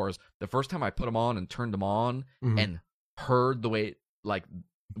sound cores. The first time I put them on and turned them on and heard the way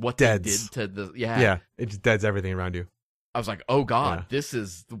what they did to the it just deads everything around you. I was like, oh god, this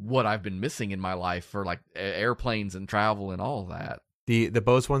is what I've been missing in my life for like airplanes and travel and all that. The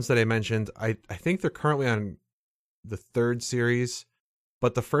Bose ones that I mentioned, I think they're currently on the 3rd series,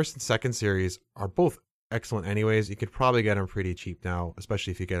 but the 1st and 2nd series are both excellent anyways. You could probably get them pretty cheap now,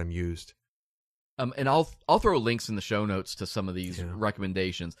 especially if you get them used. And I'll throw links in the show notes to some of these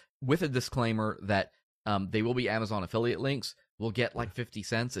recommendations with a disclaimer that they will be Amazon affiliate links. We'll get like 50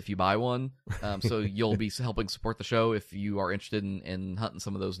 cents if you buy one. So you'll be helping support the show if you are interested in hunting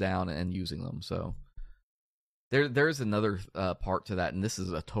some of those down and using them. So there's another part to that, and this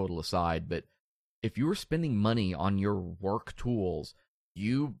is a total aside, but if you were spending money on your work tools,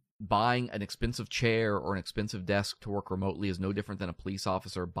 you buying an expensive chair or an expensive desk to work remotely is no different than a police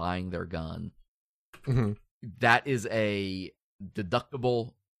officer buying their gun. Mm-hmm. That is a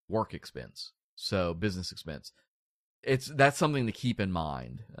deductible work expense, so business expense. That's something to keep in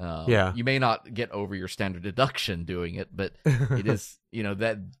mind. You may not get over your standard deduction doing it, but it is,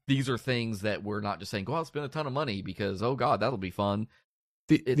 that these are things that we're not just saying, go out and spend a ton of money because, oh god, that'll be fun.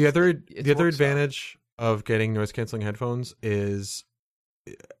 The other advantage of getting noise canceling headphones is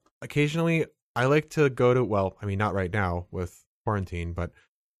occasionally I like to go to, not right now with quarantine, but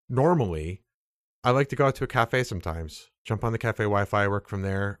normally I like to go out to a cafe sometimes, jump on the cafe Wi-Fi, work from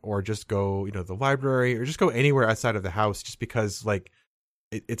there, or just go, the library, or just go anywhere outside of the house, just because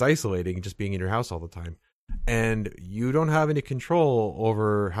it's isolating just being in your house all the time. And you don't have any control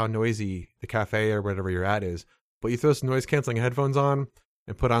over how noisy the cafe or whatever you're at is, but you throw some noise canceling headphones on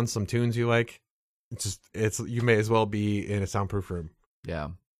and put on some tunes you like. You may as well be in a soundproof room. Yeah.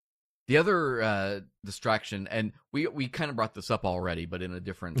 The other distraction, and we kind of brought this up already, but in a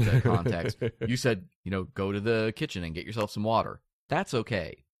different context. You said, go to the kitchen and get yourself some water. That's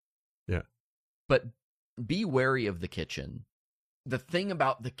okay. Yeah. But be wary of the kitchen. The thing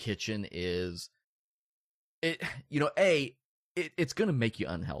about the kitchen is, it's going to make you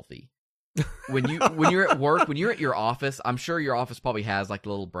unhealthy. When you're at work, when you're at your office, I'm sure your office probably has like a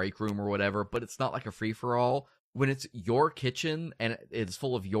little break room or whatever, but it's not like a free for all. When it's your kitchen and it's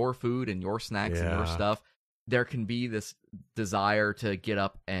full of your food and your snacks and your stuff, there can be this desire to get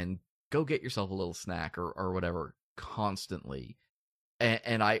up and go get yourself a little snack or whatever constantly.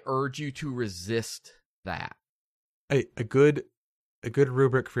 And I urge you to resist that. A good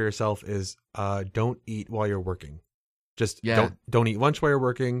rubric for yourself is don't eat while you're working. Just don't eat lunch while you're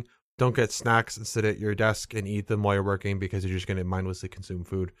working. Don't get snacks and sit at your desk and eat them while you're working, because you're just going to mindlessly consume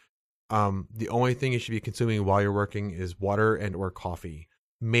food. The only thing you should be consuming while you're working is water and or coffee.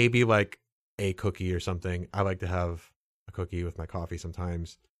 Maybe like a cookie or something. I like to have a cookie with my coffee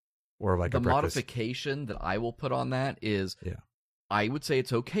sometimes, or like a breakfast. The modification that I will put on that is, I would say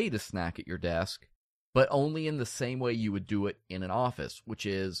it's okay to snack at your desk, but only in the same way you would do it in an office, which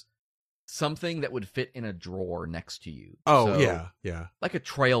is something that would fit in a drawer next to you. Oh, so, yeah. Like a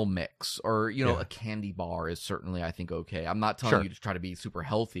trail mix or, a candy bar is certainly, I think, okay. I'm not telling you to try to be super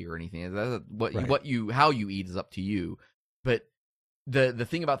healthy or anything. How you eat is up to you. But the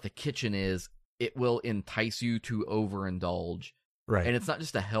thing about the kitchen is it will entice you to overindulge. Right. And it's not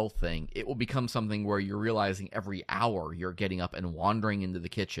just a health thing. It will become something where you're realizing every hour you're getting up and wandering into the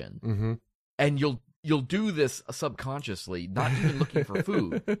kitchen. Mm-hmm. And you'll do this subconsciously, not even looking for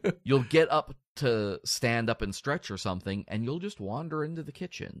food. You'll get up to stand up and stretch or something, and you'll just wander into the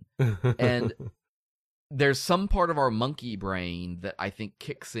kitchen. And there's some part of our monkey brain that I think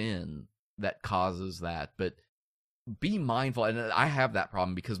kicks in that causes that. But be mindful. And I have that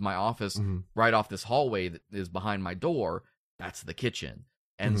problem because my office right off this hallway that is behind my door, that's the kitchen.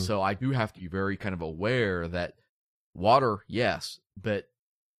 And so I do have to be very kind of aware that water, yes, but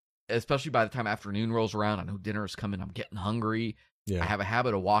especially by the time afternoon rolls around, I know dinner's coming, I'm getting hungry. Yeah. I have a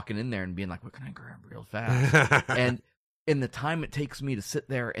habit of walking in there and being like, what can I grab real fast? And in the time it takes me to sit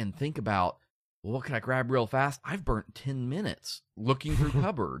there and think about, well, what can I grab real fast? I've burnt 10 minutes looking through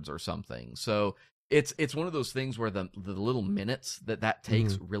cupboards or something. So it's one of those things where the little minutes that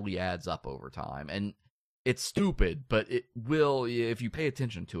takes really adds up over time. And it's stupid, but it will, if you pay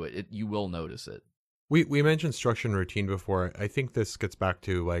attention to it, you will notice it. We mentioned structure and routine before. I think this gets back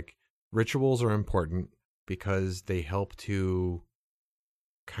to, like, rituals are important because they help to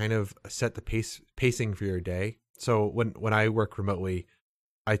kind of set the pacing for your day. So when I work remotely,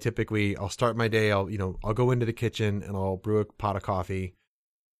 I'll start my day, I'll go into the kitchen and I'll brew a pot of coffee.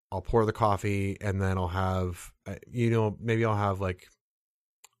 I'll pour the coffee, and then I'll have, maybe I'll have, like,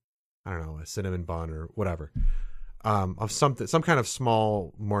 I don't know, a cinnamon bun or whatever, of some kind of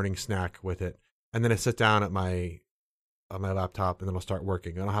small morning snack with it. And then I sit down on my laptop, and then I'll start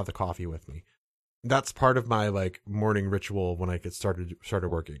working, and I'll have the coffee with me. That's part of my, like, morning ritual when I get started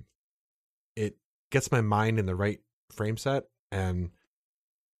working. It gets my mind in the right frame set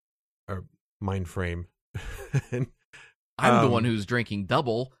or mind frame. And, I'm the one who's drinking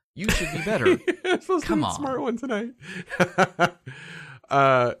double. You should be better. Come on, smart one tonight.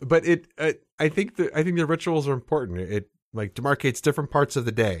 But I think the rituals are important. It like demarcates different parts of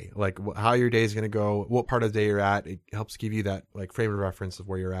the day, like how your day is going to go, what part of the day you're at. It helps give you that, like, frame of reference of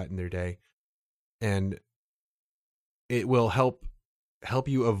where you're at in their day, and it will help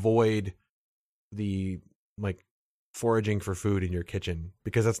you avoid the, like, foraging for food in your kitchen,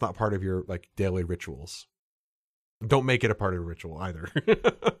 because that's not part of your, like, daily rituals. Don't make it a part of a ritual either.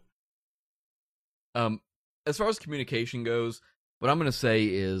 As far as communication goes, what I'm going to say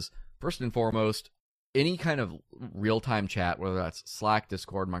is, first and foremost, any kind of real-time chat, whether that's Slack,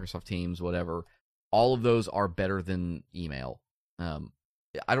 Discord, Microsoft Teams, whatever, all of those are better than email.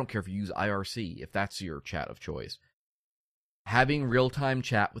 I don't care if you use IRC, if that's your chat of choice. Having real-time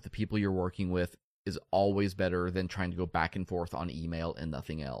chat with the people you're working with is always better than trying to go back and forth on email and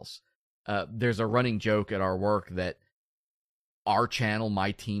nothing else. There's a running joke at our work that our channel,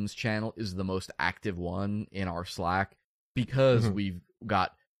 my team's channel, is the most active one in our Slack because we've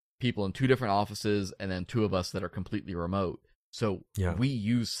got people in 2 different offices and then 2 of us that are completely remote. So we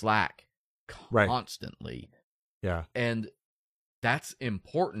use Slack constantly. Yeah. And that's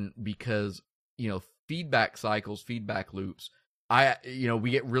important because, feedback cycles, feedback loops. We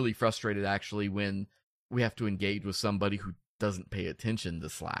get really frustrated actually when we have to engage with somebody who doesn't pay attention to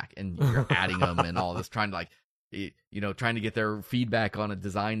Slack, and you're adding them and all this, trying to get their feedback on a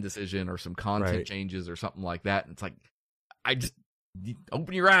design decision or some content changes or something like that. And it's like, you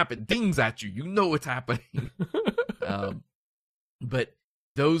open your app, it dings at you. You know what's happening. But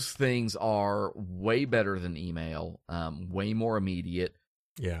those things are way better than email, way more immediate.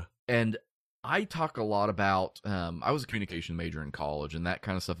 Yeah. And I talk a lot about, I was a communication major in college, and that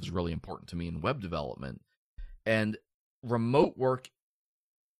kind of stuff is really important to me in web development. And remote work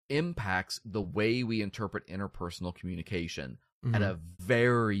impacts the way we interpret interpersonal communication at a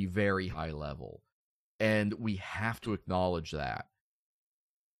very, very high level. And we have to acknowledge that.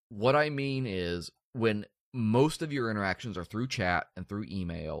 What I mean is, when most of your interactions are through chat and through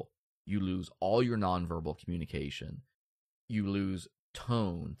email, you lose all your nonverbal communication. You lose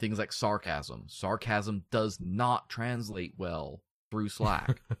tone, things like sarcasm. Sarcasm does not translate well through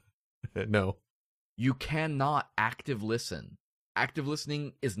Slack. No. You cannot active listen. Active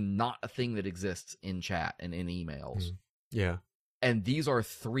listening is not a thing that exists in chat and in emails. Yeah. And these are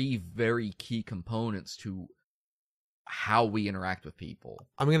 3 very key components to how we interact with people.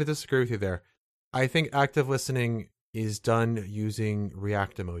 I'm going to disagree with you there. I think active listening is done using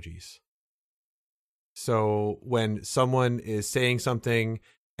react emojis. So when someone is saying something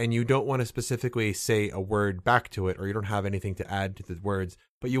and you don't want to specifically say a word back to it, or you don't have anything to add to the words,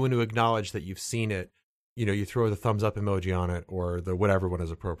 but you want to acknowledge that you've seen it, you throw the thumbs up emoji on it, or the whatever one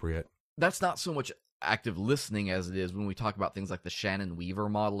is appropriate. That's not so much active listening as it is when we talk about things like the Shannon Weaver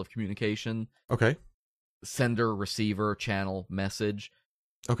model of communication. Okay. Sender, receiver, channel, message.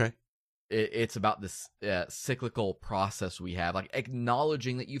 Okay. it's about this cyclical process we have. Like,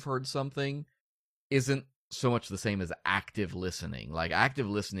 acknowledging that you've heard something isn't so much the same as active listening. Like, active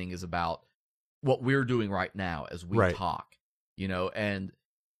listening is about what we're doing right now as we talk, and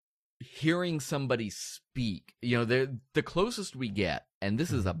hearing somebody speak. The closest we get, and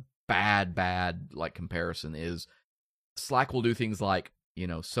this is a bad like comparison, is Slack will do things like,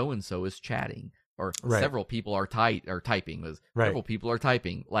 so and so is chatting, or several people are typing. Several people are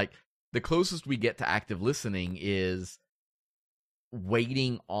typing. Like, the closest we get to active listening is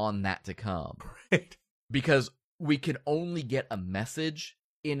waiting on that to come. Right. Because we can only get a message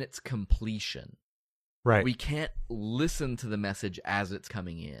in its completion. Right. We can't listen to the message as it's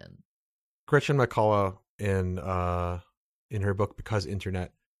coming in. Gretchen McCullough in her book Because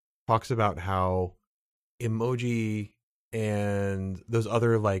Internet talks about how emoji and those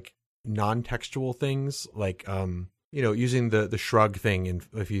other like non-textual things, like using the shrug thing,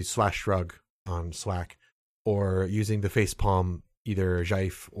 if you /shrug on Slack, or using the face palm, either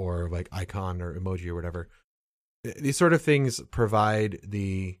GIF or like icon or emoji or whatever. These sort of things provide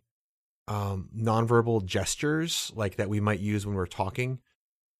the nonverbal gestures like that we might use when we're talking.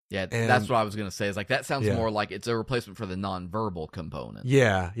 Yeah, that's what I was gonna say. Is like, that sounds more like it's a replacement for the nonverbal component.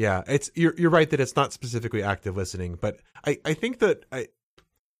 Yeah. It's you're right that it's not specifically active listening, but I think that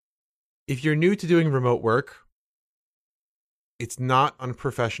if you're new to doing remote work, it's not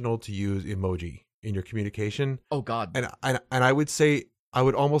unprofessional to use emoji in your communication. Oh God. And I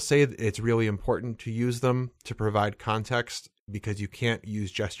would almost say that it's really important to use them to provide context, because you can't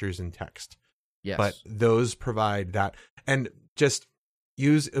use gestures in text. Yes. But those provide that. And just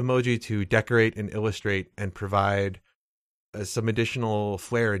use emoji to decorate and illustrate and provide some additional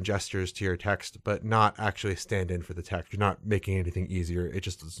flair and gestures to your text, but not actually stand in for the text. You're not making anything easier. It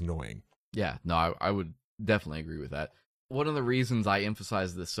just is annoying. Yeah, no, I would definitely agree with that. One of the reasons I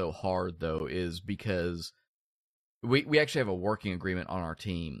emphasize this so hard, though, is because we actually have a working agreement on our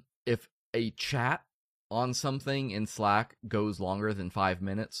team. If a chat on something in Slack goes longer than 5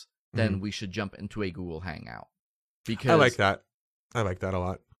 minutes, then we should jump into a Google Hangout. Because I like that. I like that a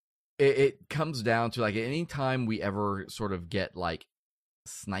lot. It comes down to, like, any time we ever sort of get, like,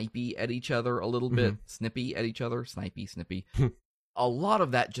 snipey at each other a little bit, snippy at each other, snippy. A lot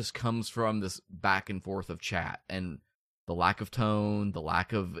of that just comes from this back and forth of chat and the lack of tone, the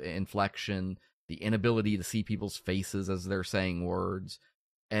lack of inflection, the inability to see people's faces as they're saying words.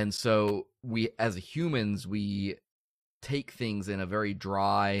 And so we, as humans, we take things in a very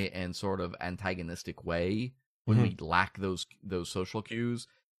dry and sort of antagonistic way when we lack those social cues.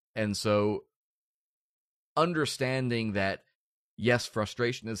 And so understanding that, yes,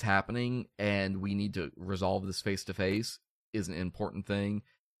 frustration is happening and we need to resolve this face-to-face is an important thing.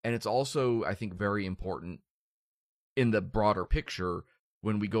 And it's also, I think, very important in the broader picture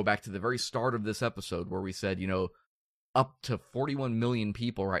when we go back to the very start of this episode where we said, up to 41 million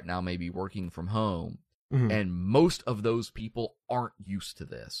people right now may be working from home. And most of those people aren't used to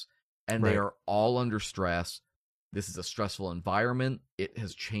this. And they are all under stress. This is a stressful environment. It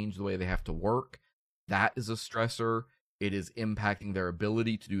has changed the way they have to work. That is a stressor. It is impacting their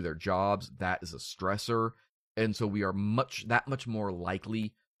ability to do their jobs. That is a stressor. And so we are that much more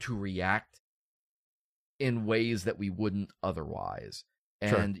likely to react in ways that we wouldn't otherwise.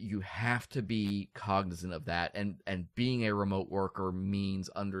 And you have to be cognizant of that. And being a remote worker means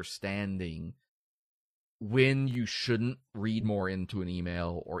understanding when you shouldn't read more into an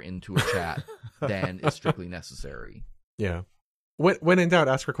email or into a chat than is strictly necessary. Yeah. When in doubt,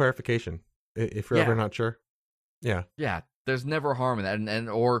 ask for clarification if you're ever not sure. Yeah. Yeah. There's never harm in that. And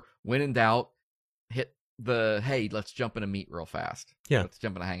or when in doubt, hit the, hey, let's jump in a meet real fast. Yeah. Let's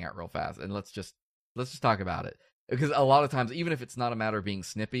jump in a hangout real fast. And let's just talk about it. Because a lot of times, even if it's not a matter of being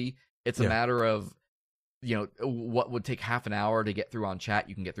snippy, it's a matter of, what would take half an hour to get through on chat,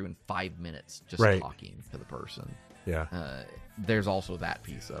 you can get through in 5 minutes just talking to the person. Yeah. There's also that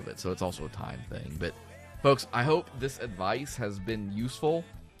piece of it. So it's also a time thing. But folks, I hope this advice has been useful.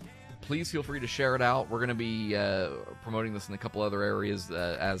 Please feel free to share it out. We're going to be promoting this in a couple other areas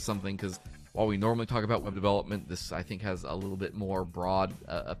as something, because while we normally talk about web development, this I think has a little bit more broad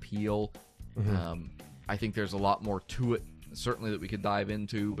appeal. I think there's a lot more to it, certainly, that we could dive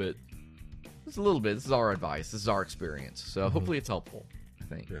into, but just a little bit. This is our advice. This is our experience. So hopefully it's helpful, I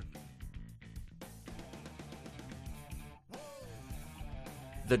think. Yeah.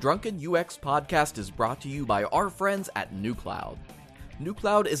 The Drunken UX podcast is brought to you by our friends at NewCloud.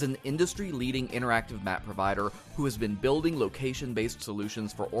 NewCloud is an industry-leading interactive map provider who has been building location-based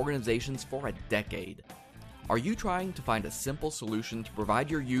solutions for organizations for a decade. Are you trying to find a simple solution to provide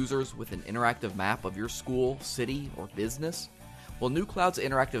your users with an interactive map of your school, city, or business? Well, New Cloud's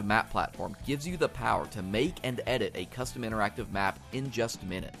interactive map platform gives you the power to make and edit a custom interactive map in just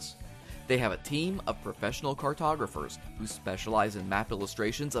minutes. They have a team of professional cartographers who specialize in map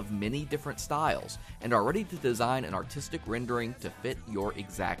illustrations of many different styles and are ready to design an artistic rendering to fit your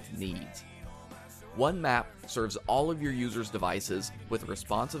exact needs. One map serves all of your users' devices with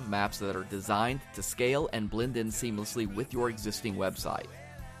responsive maps that are designed to scale and blend in seamlessly with your existing website.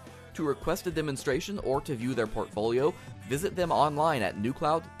 To request a demonstration or to view their portfolio, visit them online at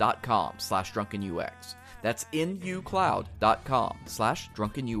nucloud.com/drunkenux. That's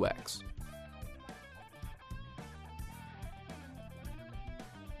nucloud.com/drunkenux.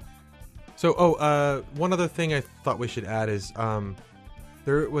 So, one other thing I thought we should add is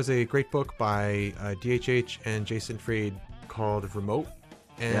there was a great book by DHH and Jason Fried called Remote,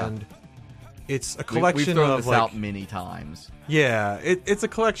 and it's a collection we've thrown of this out many times. Yeah, it's a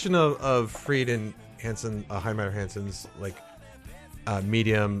collection of Fried and Hansen, Heimeyer Hansen's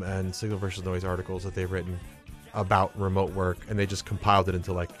Medium and Signal versus Noise articles that they've written about remote work, and they just compiled it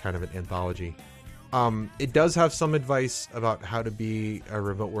into kind of an anthology. It does have some advice about how to be a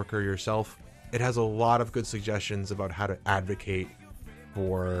remote worker yourself. It has a lot of good suggestions about how to advocate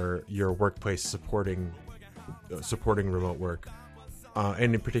for your workplace supporting remote work,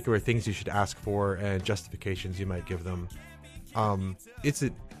 and in particular things you should ask for and justifications you might give them. It's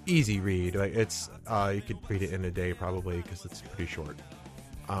an easy read. It's you could read it in a day probably because it's pretty short.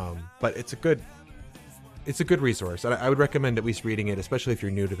 But it's a good resource, and I would recommend at least reading it, especially if you're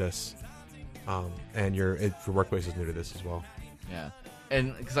new to this, and if your workplace is new to this as well. Yeah,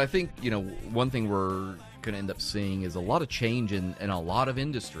 and because I think one thing we're going to end up seeing is a lot of change in a lot of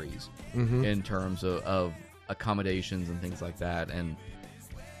industries in terms of accommodations and things like that. And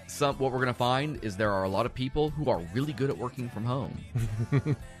what we're going to find is there are a lot of people who are really good at working from home.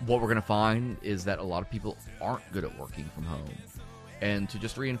 What we're going to find is that a lot of people aren't good at working from home. And to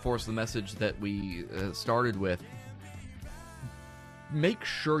just reinforce the message that we started with, make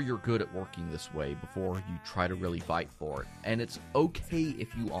sure you're good at working this way before you try to really fight for it. And it's okay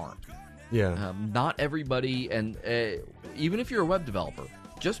if you aren't. Yeah. Not everybody, and even if you're a web developer,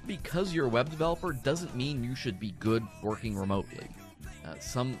 just because you're a web developer doesn't mean you should be good working remotely.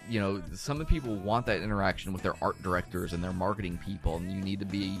 Some people want that interaction with their art directors and their marketing people, and you need to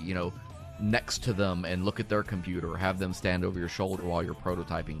be, next to them and look at their computer, have them stand over your shoulder while you're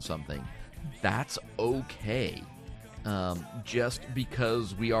prototyping something. That's okay. Just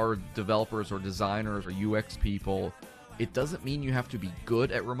because we are developers or designers or UX people, it doesn't mean you have to be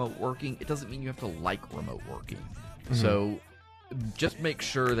good at remote working. It doesn't mean you have to like remote working. Mm-hmm. So just make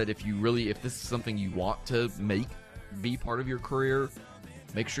sure that if this is something you want to be part of your career,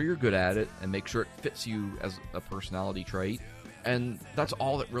 make sure you're good at it and make sure it fits you as a personality trait. And that's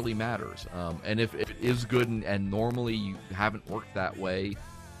all that really matters. And if it is good and normally you haven't worked that way,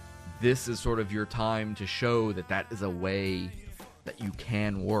 this is sort of your time to show that is a way that you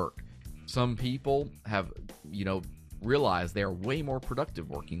can work. Some people have, realized they are way more productive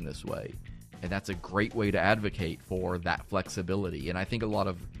working this way. And that's a great way to advocate for that flexibility. And I think a lot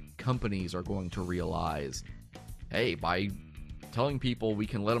of companies are going to realize, hey, by telling people we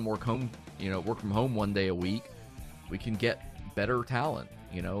can let them work from home one day a week, we can get better talent,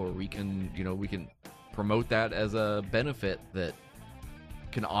 or we can promote that as a benefit that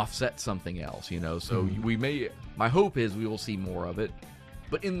can offset something else, So my hope is we will see more of it,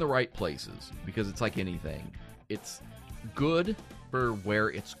 but in the right places, because it's like anything. It's good for where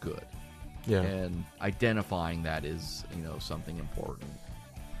it's good. Yeah. And identifying that is, something important.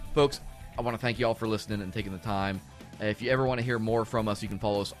 Folks, I want to thank you all for listening and taking the time. If you ever want to hear more from us, you can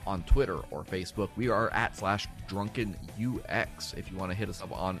follow us on Twitter or Facebook. We are at /DrunkenUX. If you want to hit us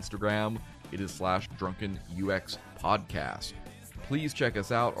up on Instagram, it is /DrunkenUXPodcast. Please check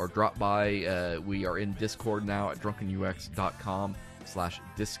us out or drop by. We are in Discord now at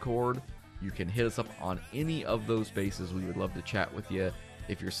drunkenux.com/Discord. You can hit us up on any of those spaces. We would love to chat with you.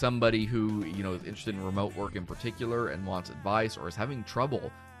 If you're somebody who, is interested in remote work in particular and wants advice or is having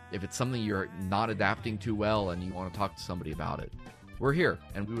trouble, if it's something you're not adapting to well and you want to talk to somebody about it, we're here.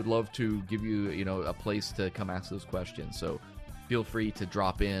 And we would love to give you, a place to come ask those questions. So feel free to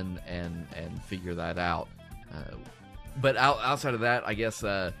drop in and figure that out. But outside of that, I guess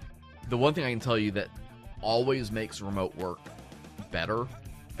the one thing I can tell you that always makes remote work better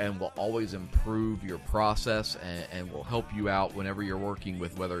and will always improve your process and will help you out whenever you're working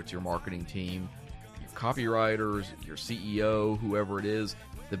with, whether it's your marketing team, your copywriters, your CEO, whoever it is,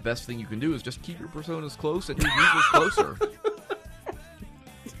 the best thing you can do is just keep your personas close and your users closer.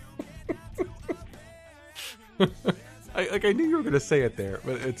 I knew you were going to say it there,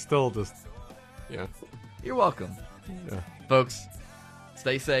 but it's still just, yeah. You're welcome. Yeah. Folks,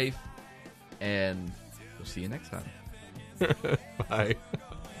 stay safe, and we'll see you next time. Bye.